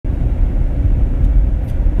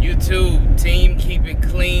YouTube team, keep it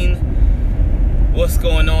clean. What's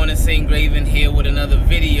going on? It's Ingraven here with another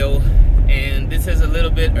video, and this is a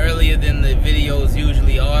little bit earlier than the videos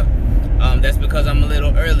usually are. That's because I'm a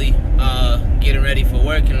little early getting ready for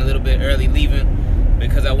work and a little bit early leaving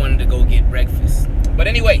because I wanted to go get breakfast. But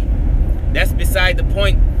anyway, that's beside the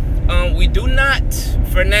point. We do not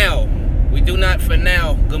for now.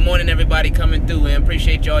 Good morning, everybody coming through, and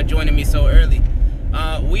appreciate y'all joining me so early.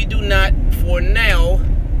 We do not for now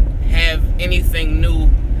have anything new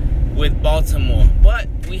with Baltimore, but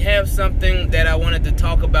we have something that I wanted to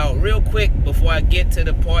talk about real quick before I get to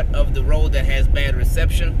the part of the road that has bad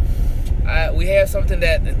reception. We have something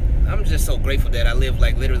that I'm just so grateful that I live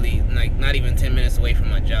like literally like not even 10 minutes away from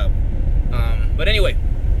my job. But anyway,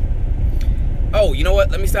 oh, you know what?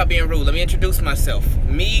 Let me stop being rude. Let me introduce myself.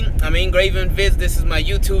 I'm IngravenVids. This is my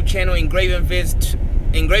YouTube channel, IngravenVids.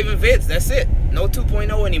 IngravenVids, that's it. No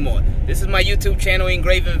 2.0 anymore. This is my YouTube channel,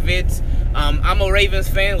 IngravenVids. I'm a Ravens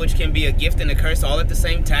fan, which can be a gift and a curse all at the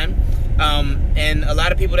same time. And a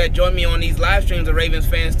lot of people that join me on these live streams are Ravens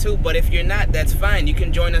fans too. But if you're not, that's fine. You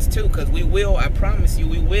can join us too, because we will, I promise you,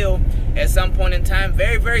 we will at some point in time,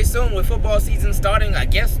 very, very soon, with football season starting, I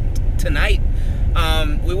guess, tonight.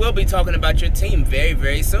 We will be talking about your team very,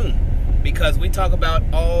 very soon, because we talk about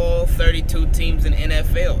all 32 teams in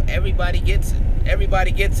NFL. Everybody gets it. Everybody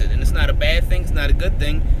gets it. And it's not a bad thing. It's not a good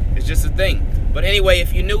thing. It's just a thing. But anyway,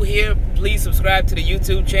 if you're new here, please subscribe to the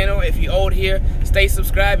YouTube channel. If you're old here, stay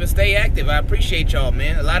subscribed and stay active. I appreciate y'all,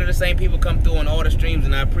 man. A lot of the same people come through on all the streams,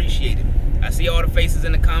 and I appreciate it. I see all the faces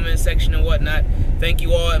in the comment section and whatnot. Thank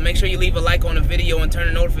you all. And make sure you leave a like on the video and turn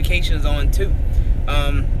the notifications on too.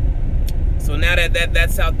 So now that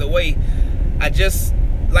that's out the way,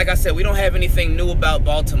 like I said, we don't have anything new about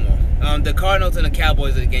Baltimore. The Cardinals and the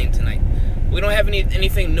Cowboys are the game tonight. We don't have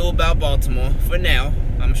anything new about Baltimore for now.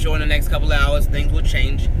 I'm sure in the next couple of hours things will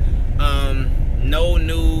change. No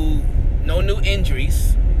new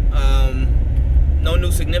injuries. No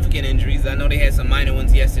new significant injuries. I know they had some minor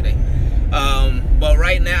ones yesterday. But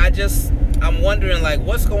right now, I'm wondering, like,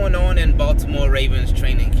 what's going on in Baltimore Ravens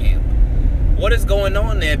training camp? What is going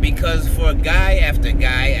on there? Because for guy after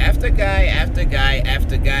guy after guy after guy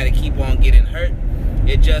after guy to keep on getting hurt,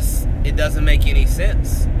 it doesn't make any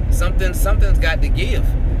sense. Something's got to give.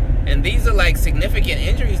 And these are like significant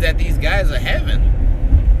injuries that these guys are having.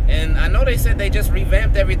 And I know they said they just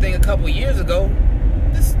revamped everything a couple years ago.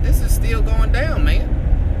 This is still going down, man.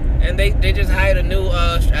 And they just hired a new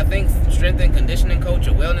I think strength and conditioning coach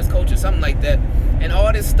or wellness coach or something like that. And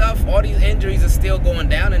all this stuff, all these injuries are still going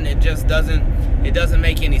down, and it doesn't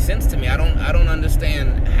make any sense to me. I don't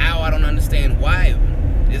understand how, I don't understand why.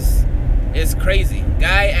 It's crazy.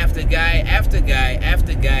 Guy after guy after guy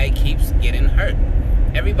after guy keeps getting hurt.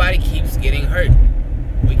 Everybody keeps getting hurt.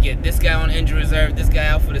 We get this guy on injury reserve, this guy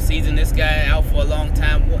out for the season, this guy out for a long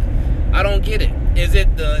time. I don't get it. Is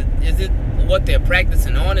it what they're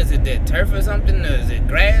practicing on? Is it their turf or something? Or is it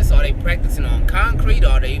grass? Are they practicing on concrete?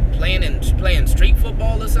 Are they playing street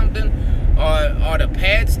football or something? Or are the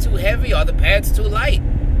pads too heavy? Are the pads too light?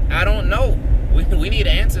 I don't know. We need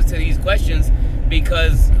answers to these questions,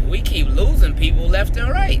 because we keep losing people left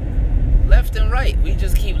and right. Left and right. We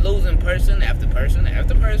just keep losing person after person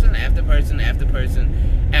after person after person after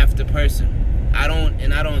person after person. I don't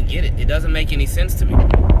get it. It doesn't make any sense to me.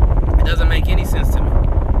 It doesn't make any sense to me.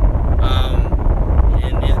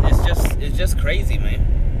 And it's just crazy,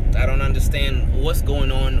 man. I don't understand what's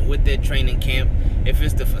going on with their training camp. If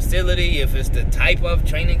it's the facility, if it's the type of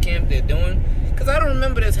training camp they're doing, because I don't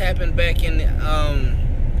remember this happened back in.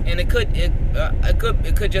 And it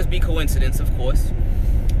could just be coincidence, of course.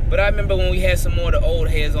 But I remember when we had some more of the old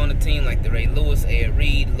heads on the team, like the Ray Lewis, Ed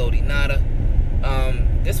Reed, Lodi Nada.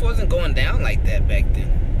 This wasn't going down like that back then.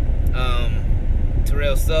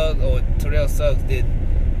 Terrell Suggs did.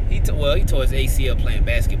 He tore his ACL playing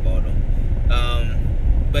basketball though.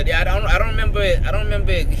 But I don't remember it. I don't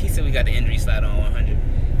remember it. He said we got the injury slide on 100.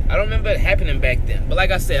 I don't remember it happening back then. But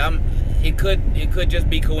like I said, it could just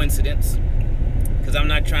be coincidence. Because I'm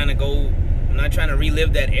not trying to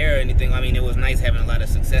relive that era or anything. I mean, it was nice having a lot of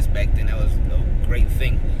success back then. That was a great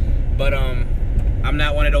thing. But I'm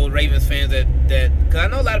not one of those Ravens fans that because I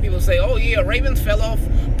know a lot of people say, oh yeah, Ravens fell off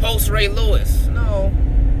post Ray Lewis. No.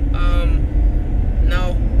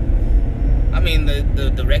 No. I mean,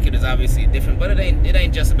 the record is obviously different, but it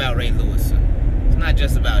ain't just about Ray Lewis. It's not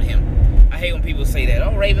just about him. I hate when people say that.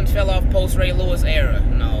 Oh, Ravens fell off post Ray Lewis era.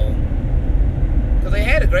 No. Because they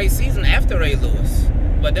had a great season after Ray Lewis.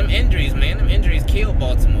 But them injuries, man, them injuries killed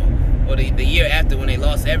Baltimore. Or the year after when they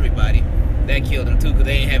lost everybody. That killed them too, because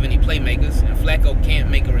they didn't have any playmakers. And Flacco can't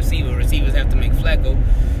make a receiver. Receivers have to make Flacco.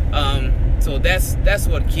 So that's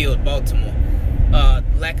what killed Baltimore.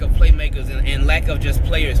 Lack of playmakers and lack of just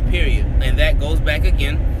players, period. And that goes back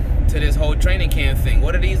again to this whole training camp thing.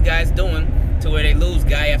 What are these guys doing to where they lose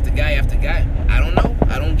guy after guy after guy? I don't know.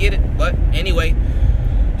 I don't get it. But anyway,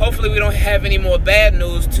 hopefully we don't have any more bad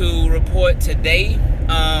news to report today.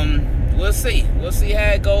 We'll see. We'll see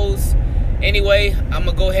how it goes. Anyway, I'm going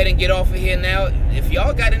to go ahead and get off of here now. If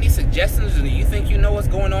y'all got any suggestions or you think you know what's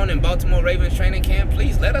going on in Baltimore Ravens training camp,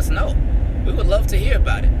 please let us know. We would love to hear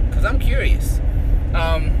about it because I'm curious.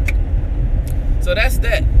 So that's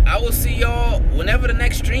that. I will see y'all whenever the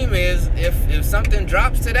next stream is. If something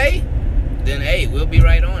drops today, then hey, we'll be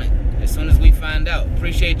right on it as soon as we find out.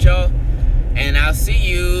 Appreciate y'all, and I'll see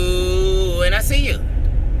you when I see you.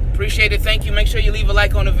 Appreciate it. Thank you. Make sure you leave a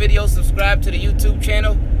like on the video, subscribe to the YouTube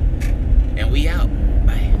channel, and we out.